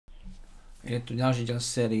Je tu ďalší čas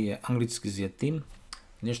série Anglicky s Yetim.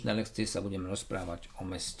 V dnešnej lekcii sa budeme rozprávať o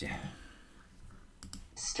meste.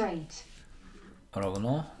 Straight.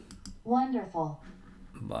 Rovno. Wonderful.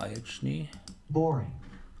 Báječný. Boring.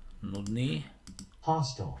 Nudný.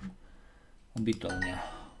 Hostile. Ubytovňa.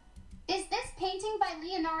 Is this painting by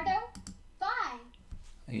Leonardo? Bye.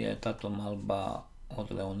 Je táto malba od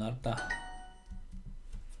Leonarda.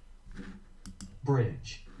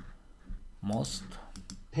 Bridge. Most.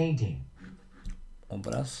 Painting.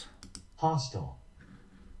 Obraz. Hostile.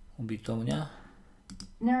 Ubytovňa.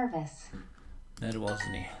 Nervous.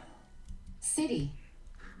 Nervózny. City.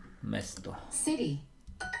 Mesto. City.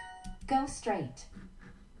 Go straight.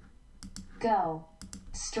 Go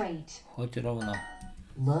straight. Choď rovno.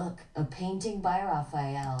 Look, a painting by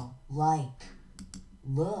Raphael. Like.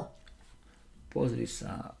 Look. Pozri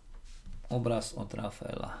sa. Obraz od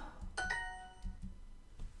Rafaela.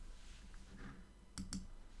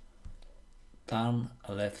 Turn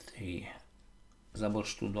left here.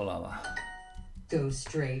 Zaboč tu doľava. Go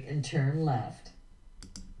straight and turn left.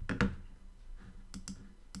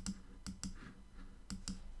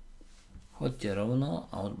 Choďte rovno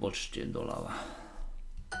a odbočte doľava.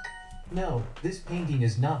 No, this painting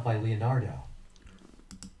is not by Leonardo.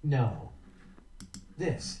 No.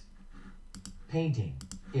 This painting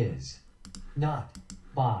is not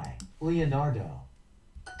by Leonardo.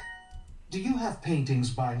 Do you have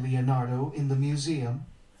paintings by Leonardo in the museum?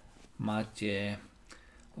 Máte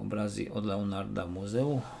obrazy od Leonarda v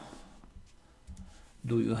múzeu?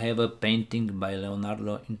 Do you have a painting by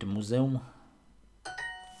Leonardo in the museum?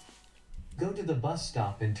 Go to the bus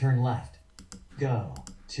stop and turn left. Go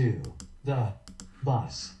to the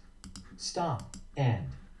bus stop and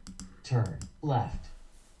turn left.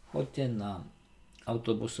 Choďte na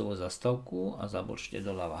autobusovú zastávku a zabočte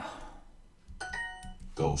doľava.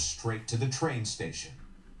 Go straight to the train station.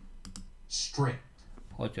 Straight.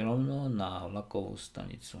 Choď rovno na vlakovú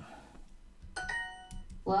stanicu.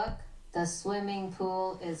 Look, the swimming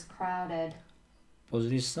pool is crowded.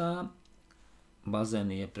 Pozri sa,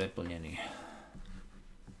 bazén je preplnený.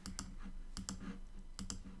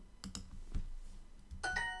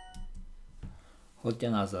 Choďte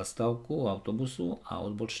na zastávku autobusu a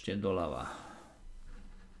odbočte doľava.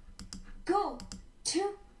 Go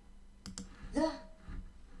to the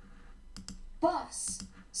bus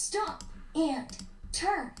stop and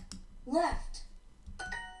turn left.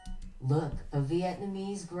 Look, a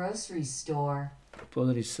Vietnamese grocery store.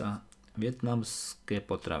 Pozri sa, vietnamské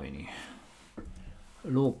potraviny.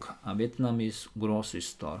 Look, a Vietnamese grocery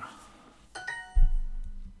store.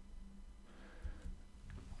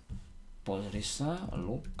 Pozri sa,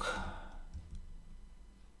 look,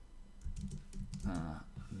 a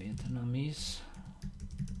Vietnamese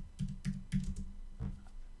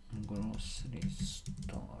grocery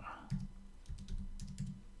store.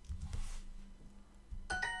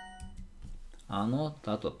 Áno,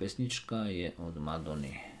 táto pesnička je od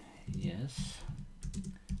Madony. Yes.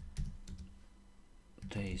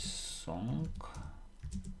 This song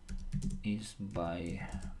is by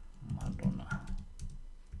Madonna.